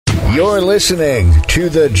You're listening to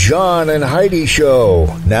the John and Heidi Show,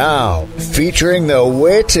 now featuring the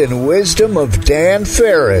wit and wisdom of Dan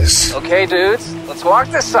Farris. Okay, dudes, let's walk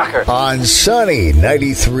this sucker. On Sunny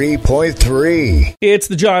 93.3. It's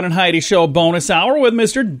the John and Heidi Show bonus hour with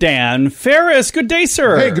Mr. Dan Farris. Good day,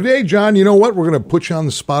 sir. Hey, good day, John. You know what? We're going to put you on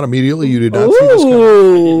the spot immediately. You did not see this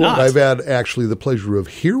coming. I've had actually the pleasure of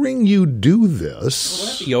hearing you do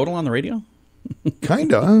this. Yodel on the radio?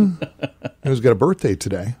 Kinda. He's got a birthday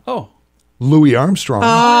today. Oh. Louis Armstrong.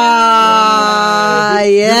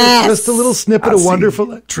 Yes. Just a little snippet of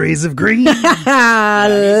wonderful. Trees of green.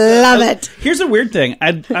 Love it. Here's a weird thing.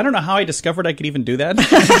 I don't know how I discovered I could even do that.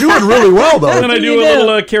 You're doing really well, though. And then I do a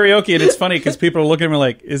little karaoke, and it's funny because people are looking at me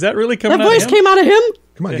like, is that really coming That out of voice him? came out of him?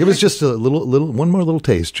 Come on, give us just a one more little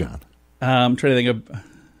taste, John. I'm trying to think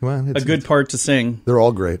of a good part to sing. They're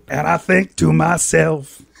all great. And I think to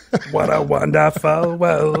myself, what a wonderful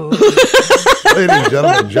world. Ladies and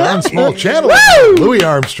gentlemen, John Small channeling Louis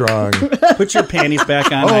Armstrong. Put your panties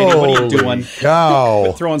back on, Heidi. What are you doing?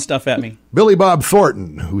 Cow. Throwing stuff at me. Billy Bob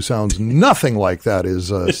Thornton, who sounds nothing like that, is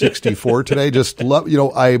 64 today. Just love,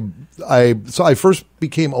 I first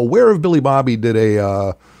became aware of Billy Bob. He did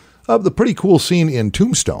the pretty cool scene in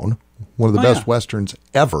Tombstone, one of the best westerns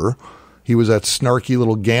ever. He was that snarky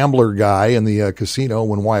little gambler guy in the casino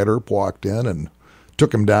when Wyatt Earp walked in and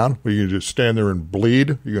took him down. Are you going to just stand there and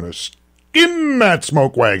bleed? You're going to skin that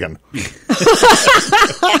smoke wagon.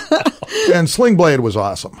 And Sling Blade was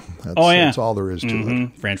awesome. That's all there is to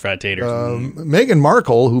it. French fried taters. Meghan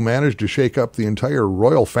Markle, who managed to shake up the entire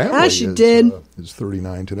royal family, is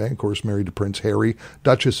 39 today. Of course, married to Prince Harry,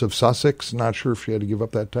 Duchess of Sussex. Not sure if she had to give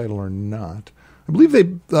up that title or not. I believe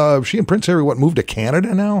she and Prince Harry, moved to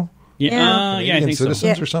Canada now? I think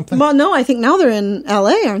citizens or something? Well, no, I think now they're in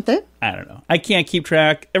L.A., aren't they? I don't know. I can't keep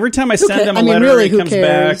track. Every time I send them a letter, really, it comes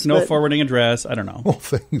cares, back. No forwarding address. I don't know. Well,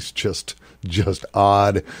 things just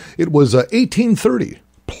odd. It was 1830.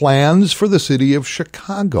 Plans for the city of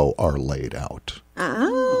Chicago are laid out. So we've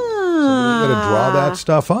got to draw that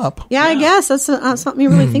stuff up. Yeah, I guess. That's something you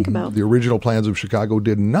really think about. The original plans of Chicago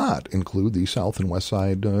did not include the South and West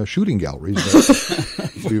Side shooting galleries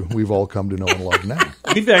that we've all come to know and love now.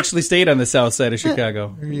 We've actually stayed on the south side of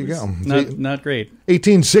Chicago. There you go. Not great.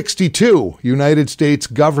 1862, United States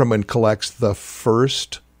government collects the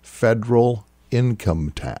first federal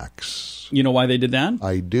income tax. You know why they did that?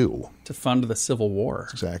 I do. To fund the Civil War.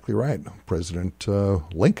 Exactly right. President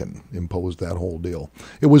Lincoln imposed that whole deal.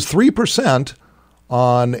 It was 3%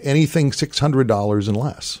 on anything $600 and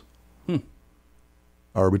less.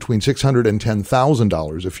 Or between $600 and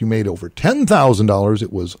 $10,000. If you made over $10,000,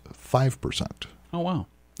 it was 5%. Oh, wow.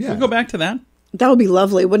 Yeah. We'll go back to that. That would be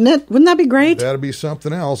lovely, wouldn't it? Wouldn't that be great? That'd be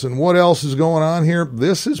something else. And what else is going on here?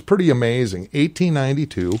 This is pretty amazing.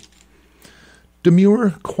 1892.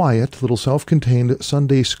 Demure, quiet, little self-contained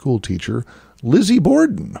Sunday school teacher, Lizzie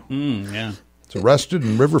Borden. Is arrested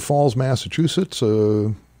in River Falls, Massachusetts.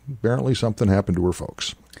 Apparently something happened to her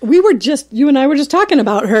folks. You and I were just talking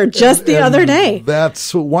about her the other day.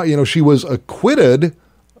 That's why, she was acquitted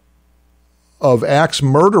of axe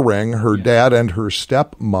murdering her dad and her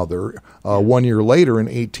stepmother 1 year later in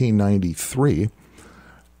 1893.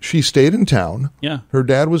 She stayed in town. Yeah. Her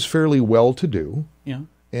dad was fairly well-to-do. Yeah.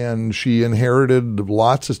 And she inherited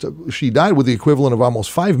lots of stuff. She died with the equivalent of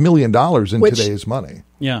almost $5 million in today's money.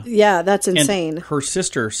 Yeah. Yeah, that's insane. And her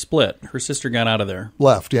sister split. Her sister got out of there.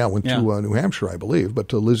 Went to New Hampshire, I believe.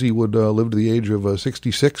 But Lizzie would live to the age of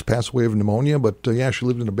 66, pass away of pneumonia. But she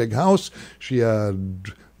lived in a big house. She had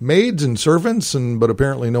maids and servants, but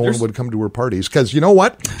apparently no one would come to her parties. Because you know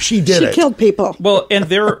what? She killed people. Well, and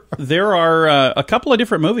there are a couple of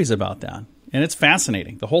different movies about that. And it's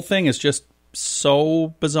fascinating. The whole thing is just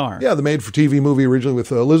so bizarre. Yeah, the made-for-TV movie originally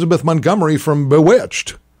with Elizabeth Montgomery from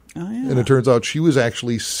Bewitched. Oh, yeah. And it turns out she was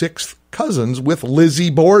actually sixth cousins with Lizzie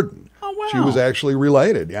Borden. Oh, wow. She was actually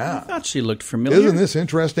related, yeah. I thought she looked familiar. Isn't this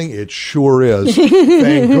interesting? It sure is.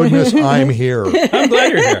 Thank goodness I'm here. I'm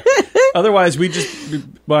glad you're here. Otherwise,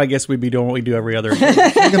 I guess we'd be doing what we do every other day.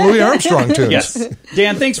 Singing Louis Armstrong tunes. Yes.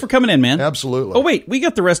 Dan, thanks for coming in, man. Absolutely. Oh, wait, we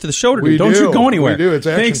got the rest of the show to do. Don't you go anywhere. We do. It's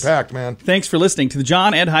action-packed, man. Thanks for listening to the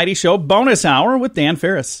John and Heidi Show bonus hour with Dan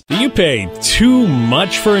Farris. Do you pay too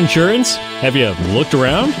much for insurance? Have you looked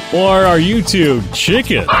around? Or are you too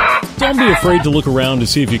chicken? Don't be afraid to look around to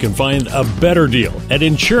see if you can find a better deal at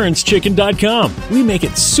InsuranceChicken.com. We make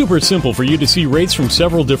it super simple for you to see rates from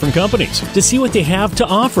several different companies, to see what they have to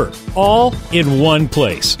offer, all in one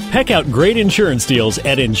place. Peck out great insurance deals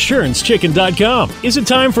at InsuranceChicken.com. Is it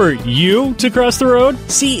time for you to cross the road?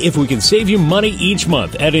 See if we can save you money each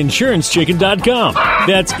month at InsuranceChicken.com.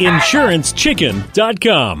 That's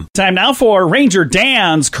InsuranceChicken.com. Time now for Ranger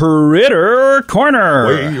Dan's Critter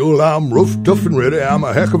Corner. Well, I'm rough, tough, and ready. I'm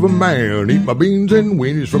a heck of a man. Eat my beans and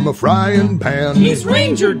weenies from a frying pan. He's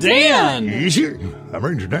Ranger Dan. Easy. I'm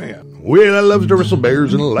Ranger Dan. Well, I loves to wrestle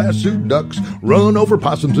bears and lasso ducks, run over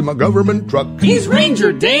possums in my government truck. He's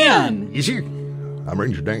Ranger Dan. Easy. I'm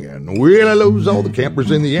Ranger Dan. Well, I loves all the campers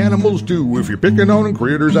and the animals too. If you're picking on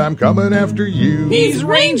critters, I'm coming after you. He's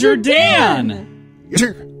Ranger Dan. Yes,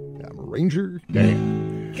 sir. I'm Ranger Dan.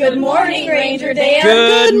 Good morning, Ranger Dan.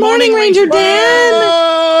 Good morning, Ranger Dan.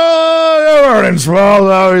 Good morning, Swallows.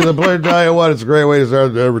 Always a pleasure. Tell you what, it's a great way to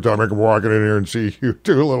start every time I come walking in here and see you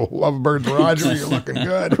two little lovebirds. Roger, you're looking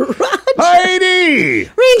good. Heidi!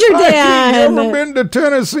 Ranger Dan. Have you ever been to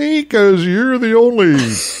Tennessee? Because you're the only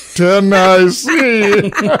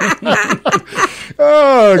Tennessee.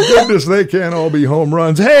 Oh, goodness, they can't all be home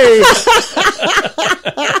runs. Hey!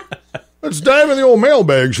 Let's dive in the old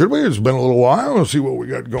mailbag, should we? It's been a little while. Let's see what we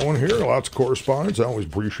got going here. Lots of correspondence. I always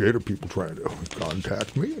appreciate it. People trying to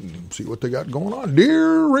contact me and see what they got going on.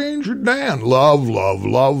 Dear Ranger Dan, love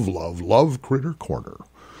Critter Corner.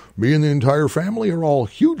 Me and the entire family are all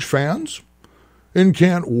huge fans and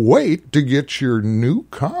can't wait to get your new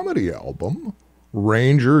comedy album,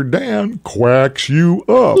 Ranger Dan Quacks You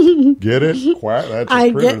Up. Get it? Quack. That's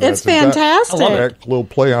I get. It's fantastic. I love that little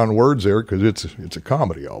play on words there because it's a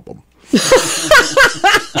comedy album.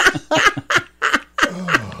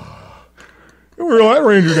 Well, that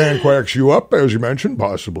Ranger Dan Quacks You Up, as you mentioned,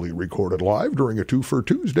 possibly recorded live during a 2 for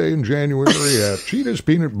Tuesday in January at Cheetah's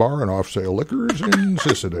Peanut Bar and Off-Sale Liquors in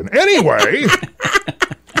Sisseton. Anyway,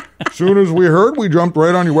 as soon as we heard, we jumped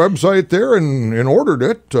right on your website there and ordered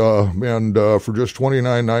it, and for just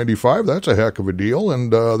 $29.95, that's a heck of a deal.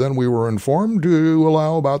 And then we were informed to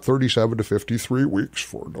allow about 37 to 53 weeks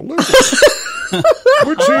for delivery.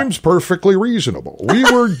 Which seems perfectly reasonable. We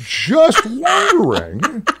were just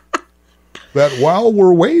wondering that while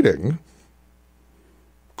we're waiting,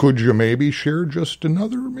 could you maybe share just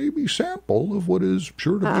another sample of what is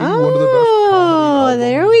sure to be one of the best comedy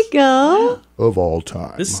there we go. of all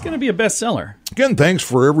time. This is going to be a bestseller. Again, thanks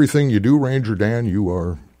for everything you do, Ranger Dan. You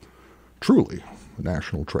are truly a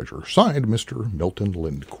national treasure. Signed, Mr. Milton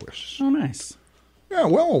Lindquist. Oh, nice. Yeah,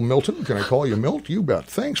 well, Milton, can I call you Milt? You bet.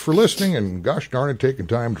 Thanks for listening, and gosh darn it, taking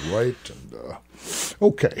time to write. And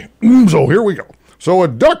okay, so here we go. So a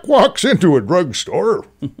duck walks into a drugstore,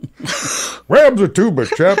 grabs a tube of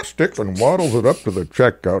chapstick and waddles it up to the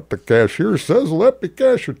checkout. The cashier says, "Let me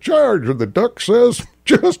cash a charge," and the duck says,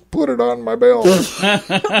 "Just put it on my bill."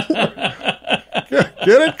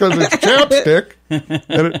 Get it? Because it's chapstick.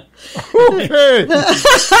 Okay.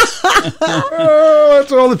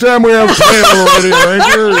 That's all the time we have today on the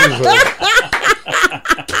Radio Ranger.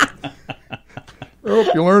 I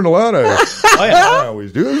hope you learned a lot of it. Oh, yeah. I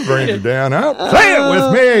always do. Ranger Dan out. Say it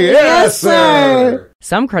with me. Yes, sir.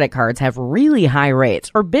 Some credit cards have really high rates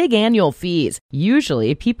or big annual fees.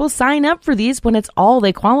 Usually, people sign up for these when it's all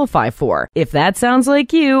they qualify for. If that sounds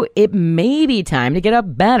like you, it may be time to get a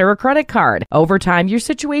better credit card. Over time, your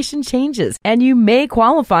situation changes, and you may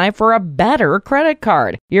qualify for a better credit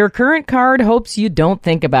card. Your current card hopes you don't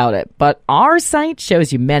think about it, but our site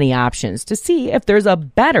shows you many options to see if there's a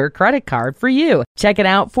better credit card for you. Check it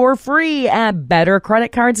out for free at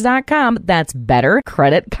bettercreditcards.com. That's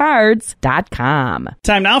bettercreditcards.com.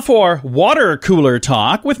 Time now for Water Cooler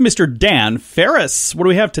Talk with Mr. Dan Farris. What do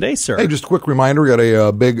we have today, sir? Hey, just a quick reminder, we got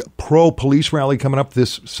a big pro-police rally coming up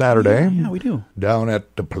this Saturday. Yeah, we do. Down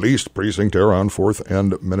at the police precinct there on 4th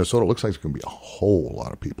and Minnesota. Looks like there's going to be a whole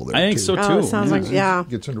lot of people there. I think so, too. Oh, it sounds like, yeah.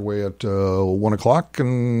 Gets underway at 1 o'clock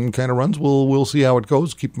and kind of runs. We'll see how it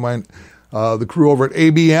goes. Keep in mind, the crew over at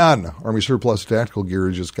ABN, Army Surplus Tactical Gear,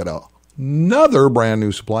 has just got another brand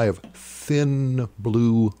new supply of thin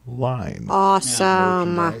blue line.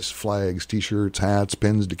 Awesome. Nice flags, T-shirts, hats,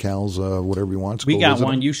 pins, decals, whatever you want. We got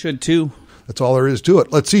one. You should, too. That's all there is to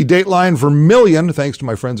it. Let's see. Dateline for Million. Thanks to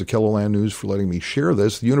my friends at Kelloland News for letting me share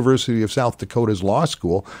this. The University of South Dakota's Law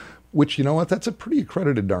School, which, you know what, that's a pretty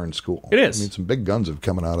accredited darn school. It is. I mean, some big guns have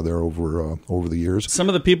come out of there over the years. Some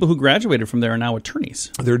of the people who graduated from there are now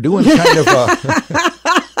attorneys. They're doing kind of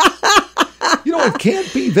you know, it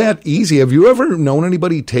can't be that easy. Have you ever known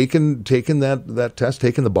anybody taking that test,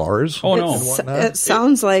 taking the bars? Oh, no. It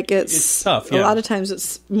sounds like it's tough, yeah. A lot of times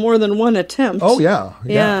it's more than one attempt. Oh, yeah.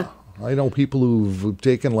 Yeah. I know people who've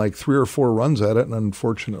taken like 3 or 4 runs at it, and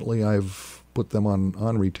unfortunately, I've put them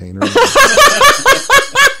on retainer.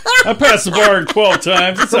 I passed the bar 12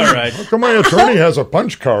 times. It's all right. How come my attorney has a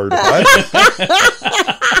punch card?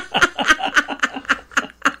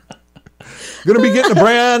 Going to be getting a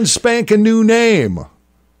brand spanking new name.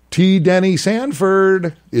 T. Denny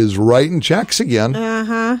Sanford is writing checks again.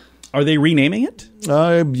 Are they renaming it?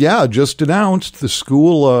 Yeah, just announced the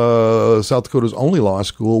school, South Dakota's only law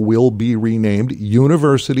school, will be renamed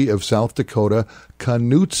University of South Dakota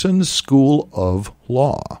Knutson School of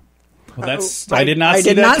Law. Well, I did not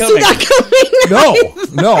see that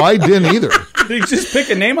coming. No, I didn't either. Did you just pick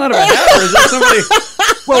a name out of a hat, or is that somebody?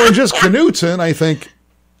 Well, and just Knutson, I think,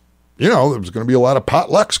 there's going to be a lot of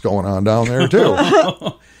potlucks going on down there, too.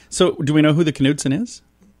 So, do we know who the Knutson is?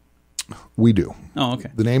 We do. Oh,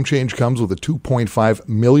 okay. The name change comes with a $2.5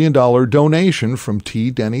 million donation from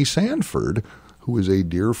T. Denny Sanford, who is a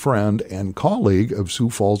dear friend and colleague of Sioux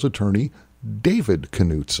Falls attorney David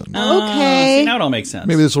Knutson. Okay. See, now it all makes sense.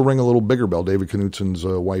 Maybe this will ring a little bigger bell. David Knutson's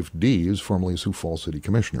wife, Dee, is formerly Sioux Falls City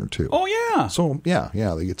Commissioner, too. Oh, yeah. So, yeah,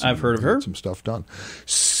 they get some, I've heard of her. Some stuff done.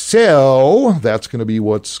 So, that's going to be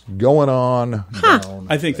what's going on down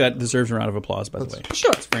I think that deserves a round of applause, by the way.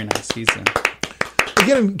 Sure. It's very nice. He's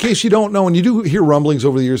Again, in case you don't know, and you do hear rumblings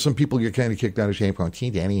over the years, some people get kind of kicked out of shape going, T.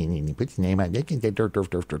 Denny, and he puts his name on it.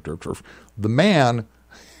 The man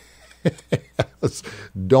has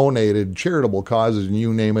donated charitable causes, and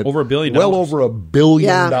you name it. Over $1 billion. Well over $1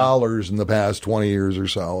 billion in the past 20 years or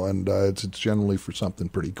so, and it's generally for something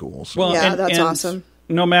pretty cool. So. Well, Yeah, that's awesome.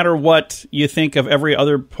 No matter what you think of every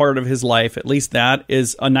other part of his life, at least that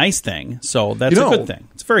is a nice thing. So that's a good thing.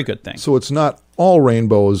 It's a very good thing. So it's not all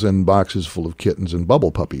rainbows and boxes full of kittens and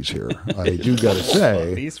bubble puppies here. I do got to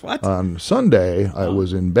say, on Sunday, I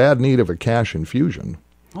was in bad need of a cash infusion.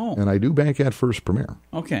 Oh. And I do bank at First Premier.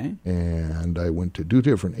 Okay. And I went to 2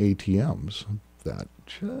 different ATMs that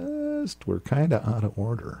just were kind of out of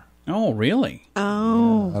order. Oh, really?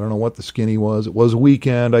 Oh. I don't know what the skinny was. It was a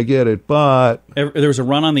weekend, I get it, but... There was a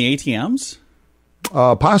run on the ATMs?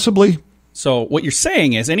 Possibly. So what you're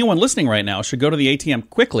saying is anyone listening right now should go to the ATM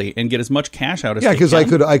quickly and get as much cash out as they can. Yeah,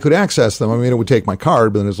 because I could access them. I mean, it would take my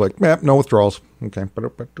card, but then it's like, no withdrawals. Okay.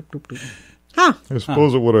 Huh. I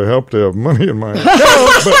suppose it would have helped to have money in my account,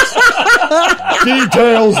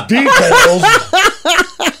 but details.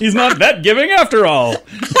 He's not that giving after all.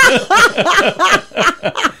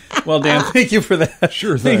 Well, Dan, thank you for that.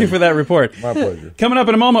 Sure thing. Thank you for that report. My pleasure. Coming up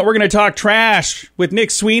in a moment, we're going to talk trash with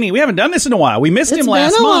Nick Sweeney. We haven't done this in a while. We missed him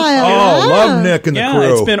last month. Oh, love Nick and the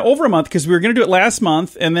crew. It's been over a month because we were going to do it last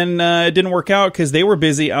month, and then it didn't work out because they were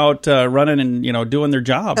busy out running and doing their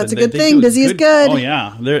job. That's and a good thing. Busy is good. Oh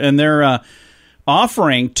yeah, they're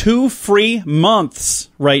offering 2 free months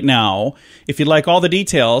right now. If you'd like all the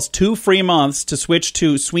details, 2 free months to switch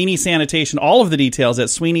to Sweeney Sanitation. All of the details at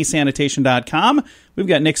SweeneySanitation.com. We've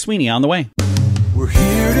got Nick Sweeney on the way. We're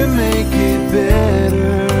here to make it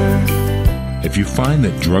better. If you find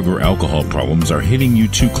that drug or alcohol problems are hitting you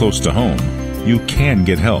too close to home, you can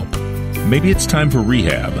get help. Maybe it's time for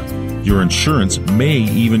rehab. Your insurance may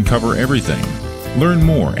even cover everything. Learn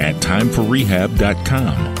more at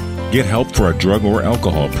timeforrehab.com. Get help for a drug or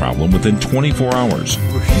alcohol problem within 24 hours.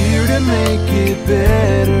 We're here to make it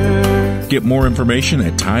better. Get more information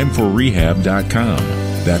at timeforrehab.com.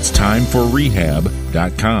 That's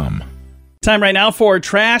timeforrehab.com. Time right now for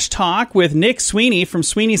Trash Talk with Nick Sweeney from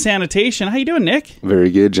Sweeney Sanitation. How you doing, Nick? Very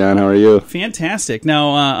good, John. How are you? Fantastic. Now,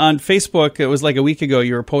 on Facebook, it was like a week ago,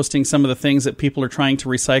 you were posting some of the things that people are trying to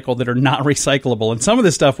recycle that are not recyclable. And some of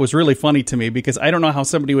this stuff was really funny to me because I don't know how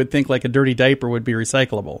somebody would think like a dirty diaper would be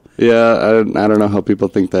recyclable. Yeah, I don't know how people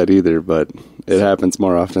think that either, but it happens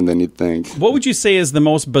more often than you'd think. What would you say is the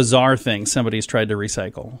most bizarre thing somebody's tried to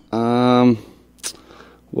recycle?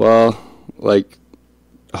 Well, like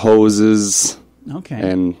hoses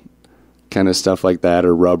and kind of stuff like that,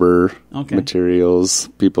 or rubber materials.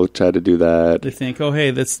 People try to do that. They think, oh,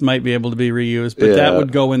 hey, this might be able to be reused, but that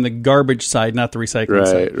would go in the garbage side, not the recycling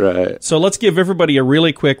side. Right. So let's give everybody a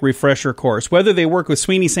really quick refresher course. Whether they work with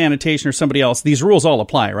Sweeney Sanitation or somebody else, these rules all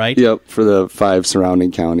apply, right? Yep, for the 5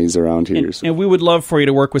 surrounding counties around here. And we would love for you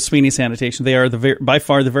to work with Sweeney Sanitation. They are by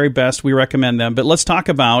far the very best. We recommend them. But let's talk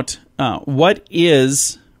about what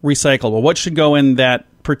is recyclable. What should go in that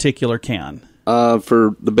particular can?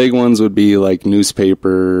 For the big ones would be like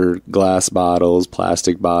newspaper, glass bottles,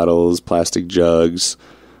 plastic jugs,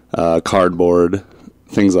 cardboard,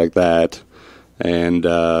 things like that. And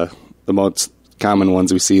the most common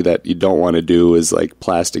ones we see that you don't want to do is like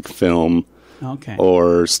plastic film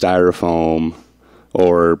or styrofoam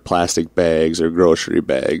or plastic bags or grocery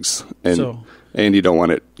bags. And And you don't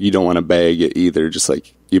want to bag it either. Just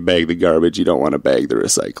like you bag the garbage, you don't want to bag the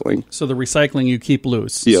recycling. So the recycling you keep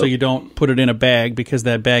loose. Yep. So you don't put it in a bag because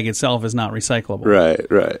that bag itself is not recyclable.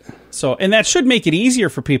 Right. So, and that should make it easier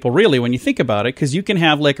for people, really, when you think about it, because you can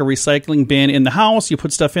have like a recycling bin in the house. You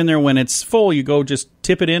put stuff in there. When it's full, you go just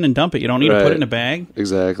tip it in and dump it. You don't need to put it in a bag.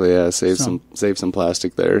 Exactly. Yeah. Save some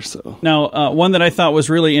plastic there. So now, one that I thought was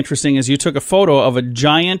really interesting is you took a photo of a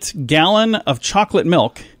giant gallon of chocolate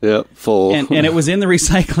milk. Yep, full. And it was in the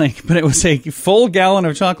recycling, but it was a full gallon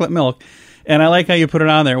of chocolate milk. And I like how you put it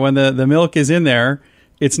on there. When the milk is in there,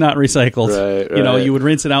 it's not recycled. Right. You know, you would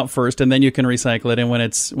rinse it out first, and then you can recycle it. And when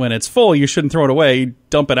it's full, you shouldn't throw it away. You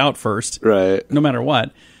dump it out first. Right. No matter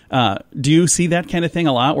what. Do you see that kind of thing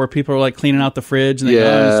a lot, where people are like cleaning out the fridge and they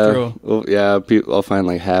I'll find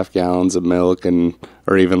like half gallons of milk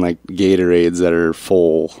or even like Gatorades that are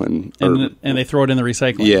full and they throw it in the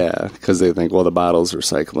recycling. Yeah, because they think, well, the bottle's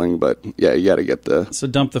recycling, but yeah, you got to get so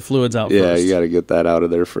dump the fluids out. Yeah, first. You got to get that out of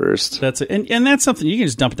there first. That's it, and that's something you can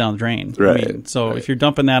just dump it down the drain. Right. I mean, if you're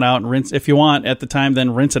dumping that out and rinse, if you want at the time,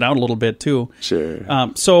 then rinse it out a little bit too.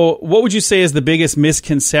 Sure. So what would you say is the biggest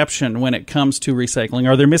misconception when it comes to recycling?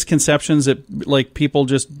 Are there misconceptions that like people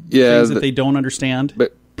just things that they don't understand?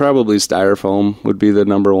 But probably styrofoam would be the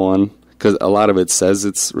number one. Because a lot of it says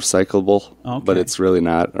it's recyclable, but it's really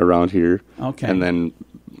not around here. Okay. And then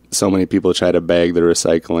so many people try to bag the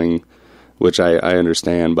recycling, which I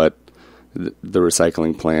understand, but the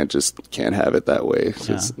recycling plant just can't have it that way.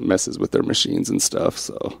 It messes with their machines and stuff.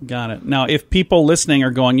 So Got it. Now, if people listening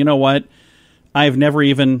are going, you know what? I've never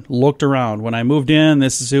even looked around. When I moved in,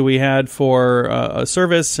 this is who we had for a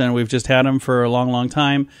service, and we've just had them for a long, long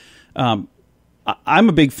time. I'm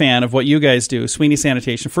a big fan of what you guys do, Sweeney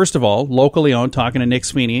Sanitation. First of all, locally owned, talking to Nick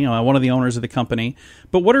Sweeney, one of the owners of the company.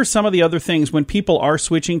 But what are some of the other things when people are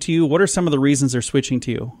switching to you? What are some of the reasons they're switching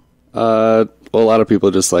to you? Well, a lot of people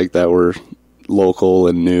just like that we're local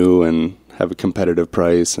and new and have a competitive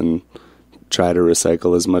price and try to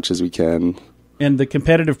recycle as much as we can. And the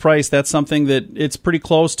competitive price, that's something that it's pretty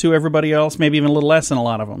close to everybody else, maybe even a little less than a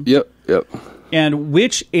lot of them. Yep. And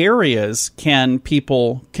which areas can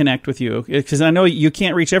people connect with you? Because I know you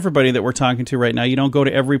can't reach everybody that we're talking to right now. You don't go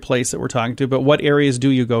to every place that we're talking to, but what areas do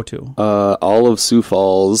you go to? All of Sioux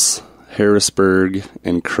Falls, Harrisburg,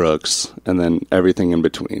 and Crooks, and then everything in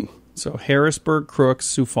between. So Harrisburg, Crooks,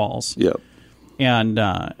 Sioux Falls. Yep. And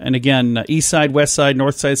again, east side, west side,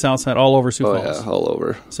 north side, south side, all over Sioux Falls. Oh, yeah, all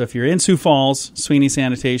over. So if you're in Sioux Falls, Sweeney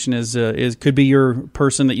Sanitation is could be your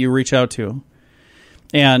person that you reach out to.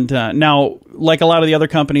 And now, like a lot of the other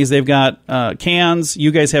companies, they've got cans.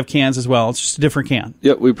 You guys have cans as well. It's just a different can.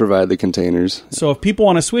 Yep, we provide the containers. So if people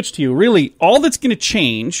want to switch to you, really, all that's going to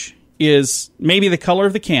change is maybe the color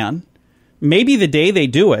of the can, maybe the day they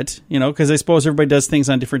do it, because I suppose everybody does things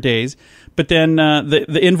on different days. But then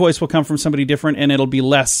the invoice will come from somebody different, and it'll be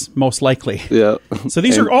less, most likely. Yeah. So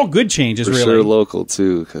these are all good changes, really. Sure, local,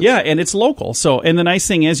 too. Yeah, and it's local. So, and the nice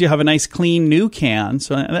thing is you have a nice, clean, new can.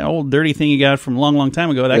 So that old dirty thing you got from a long, long time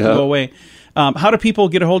ago, that can go away. How do people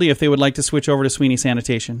get a hold of you if they would like to switch over to Sweeney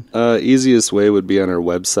Sanitation? Easiest way would be on our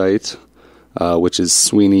website, which is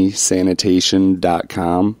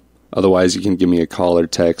SweeneySanitation.com. Otherwise, you can give me a call or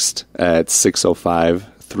text at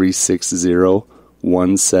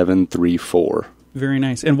 605-360-1734. Very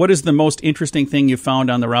nice. And what is the most interesting thing you found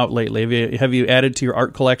on the route lately? Have you added to your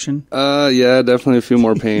art collection? Yeah, definitely a few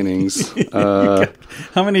more paintings. How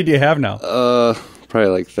many do you have now? Probably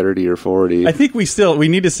like 30 or 40. I think we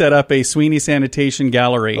need to set up a Sweeney Sanitation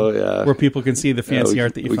gallery where people can see the fancy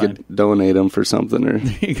art that you find. We could donate them for something. There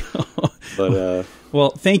you go. But,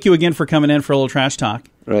 well, thank you again for coming in for a little trash talk.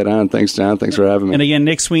 Right on. Thanks, John. Thanks for having me. And again,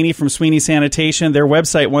 Nick Sweeney from Sweeney Sanitation. Their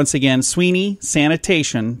website, once again,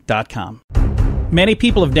 SweeneySanitation.com. Many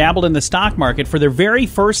people have dabbled in the stock market for their very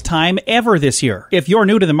first time ever this year. If you're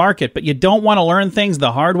new to the market, but you don't want to learn things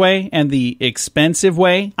the hard way and the expensive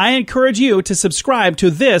way, I encourage you to subscribe to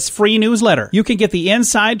this free newsletter. You can get the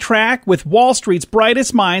inside track with Wall Street's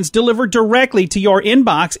brightest minds delivered directly to your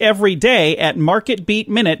inbox every day at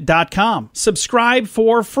MarketBeatMinute.com. Subscribe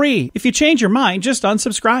for free. If you change your mind, just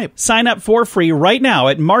unsubscribe. Sign up for free right now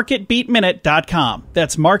at MarketBeatMinute.com.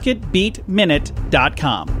 That's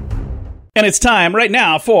MarketBeatMinute.com. And it's time right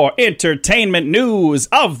now for entertainment news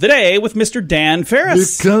of the day with Mr. Dan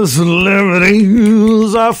Farris. Because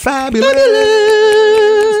celebrities are fabulous.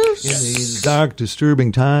 In these dark,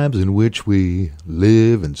 disturbing times in which we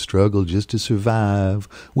live and struggle just to survive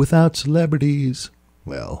without celebrities,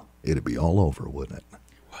 well, it'd be all over, wouldn't it?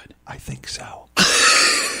 Would. I think so.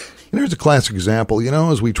 And here's a classic example,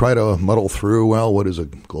 as we try to muddle through, what is a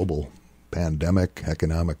global pandemic,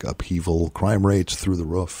 economic upheaval, crime rates through the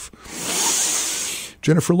roof.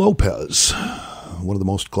 Jennifer Lopez, one of the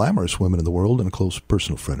most glamorous women in the world and a close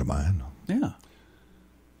personal friend of mine. Yeah.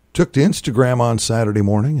 Took to Instagram on Saturday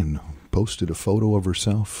morning and posted a photo of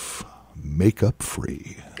herself makeup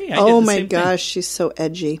free. Hey, oh my gosh, she's so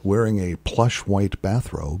edgy. Wearing a plush white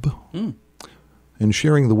bathrobe and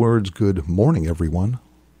sharing the words, "Good morning, everyone."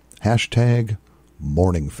 Hashtag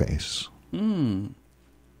morning face. Morning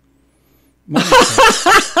face.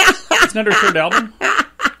 Isn't that her third album?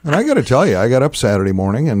 And I got to tell you, I got up Saturday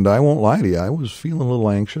morning, and I won't lie to you, I was feeling a little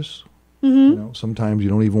anxious. You know, sometimes you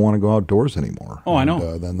don't even want to go outdoors anymore. Oh, I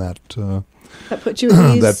know. Then that put you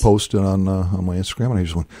at ease. That posted on my Instagram, and I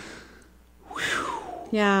just went, whew.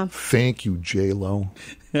 Yeah. Thank you, J-Lo.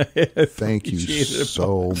 Thank you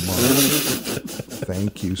so much.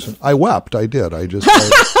 Thank you. I wept. I did. I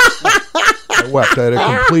wept. I had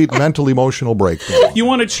a complete mental, emotional breakdown. If you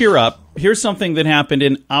want to cheer up, here's something that happened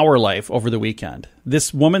in our life over the weekend.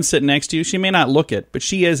 This woman sitting next to you, she may not look it, but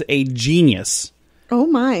she is a genius. Oh,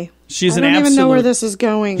 my. She's I don't even know where this is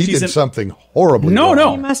going. He did something horribly wrong.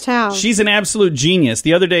 No. He must have. She's an absolute genius.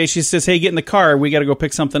 The other day, she says, hey, get in the car. We got to go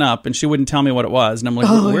pick something up. And she wouldn't tell me what it was. And I'm like,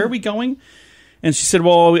 where are we going? And she said,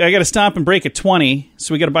 well, I got to stop and break at 20,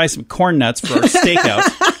 so we got to buy some corn nuts for our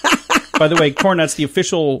stakeout. By the way, corn nuts, the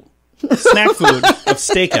official snack food of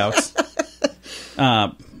stakeouts.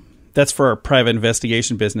 That's for our private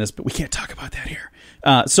investigation business, but we can't talk about that here.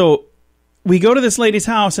 So we go to this lady's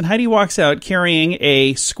house, and Heidi walks out carrying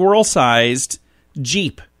a squirrel-sized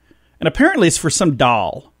Jeep. And apparently it's for some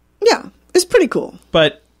doll. Yeah, it's pretty cool.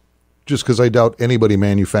 But just because I doubt anybody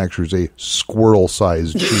manufactures a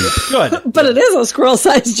squirrel-sized Jeep. Good. But it is a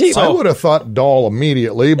squirrel-sized Jeep. I would have thought doll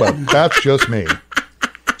immediately, but that's just me.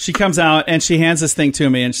 She comes out, and she hands this thing to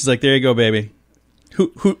me, and she's like, there you go, baby.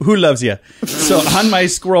 Who loves you? So on my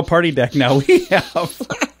squirrel party deck now, we have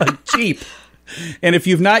a Jeep. And if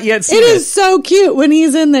you've not yet seen it... It is so cute when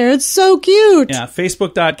he's in there. It's so cute. Yeah,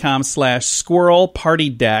 Facebook.com/squirrel party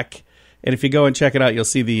deck. And if you go and check it out, you'll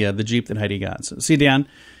see the Jeep that Heidi got. So, see, Dan,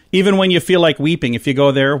 even when you feel like weeping, if you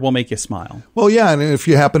go there, we'll make you smile. Well, yeah, and if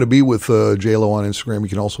you happen to be with J-Lo on Instagram, you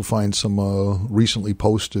can also find some recently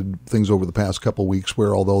posted things over the past couple of weeks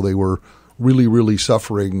where, although they were really, really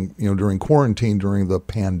suffering, during quarantine, during the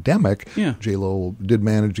pandemic, J-Lo did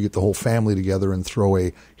manage to get the whole family together and throw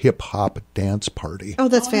a hip-hop dance party. Oh,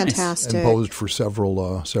 that's fantastic. And posed for several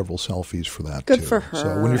selfies for that, Good too. for her.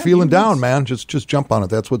 So when you're feeling down, man, just jump on it.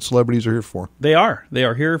 That's what celebrities are here for. They are. They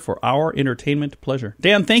are here for our entertainment pleasure.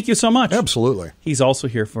 Dan, thank you so much. Absolutely. He's also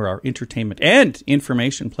here for our entertainment and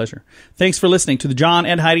information pleasure. Thanks for listening to the John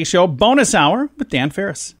and Heidi Show Bonus Hour with Dan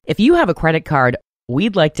Farris. If you have a credit card,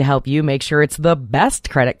 we'd like to help you make sure it's the best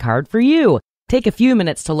credit card for you. Take a few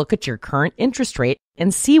minutes to look at your current interest rate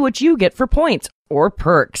and see what you get for points or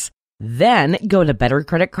perks. Then go to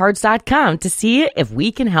bettercreditcards.com to see if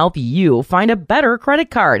we can help you find a better credit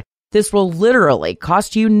card. This will literally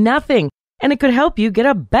cost you nothing, and it could help you get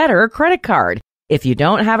a better credit card. If you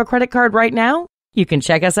don't have a credit card right now, you can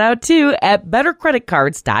check us out too at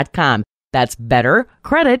bettercreditcards.com. That's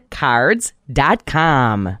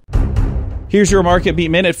bettercreditcards.com. Here's your Market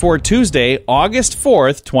Beat Minute for Tuesday, August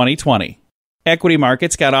 4th, 2020. Equity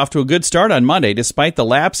markets got off to a good start on Monday despite the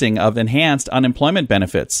lapsing of enhanced unemployment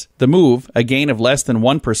benefits. The move, a gain of less than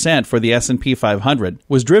 1% for the S&P 500,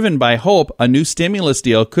 was driven by hope a new stimulus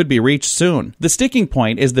deal could be reached soon. The sticking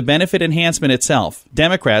point is the benefit enhancement itself.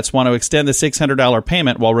 Democrats want to extend the $600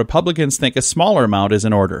 payment while Republicans think a smaller amount is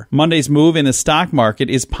in order. Monday's move in the stock market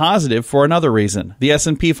is positive for another reason. The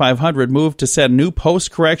S&P 500 moved to set a new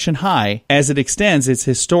post-correction high as it extends its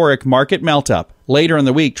historic market melt-up. Later in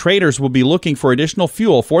the week, traders will be looking for additional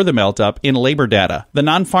fuel for the melt-up in labor data. The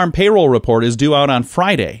non-farm payroll report is due out on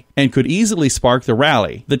Friday and could easily spark the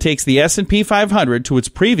rally that takes the S&P 500 to its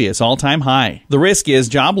previous all-time high. The risk is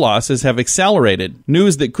job losses have accelerated,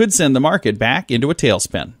 news that could send the market back into a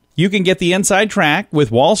tailspin. You can get the inside track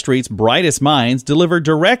with Wall Street's brightest minds delivered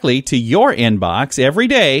directly to your inbox every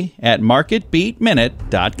day at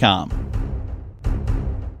marketbeatminute.com.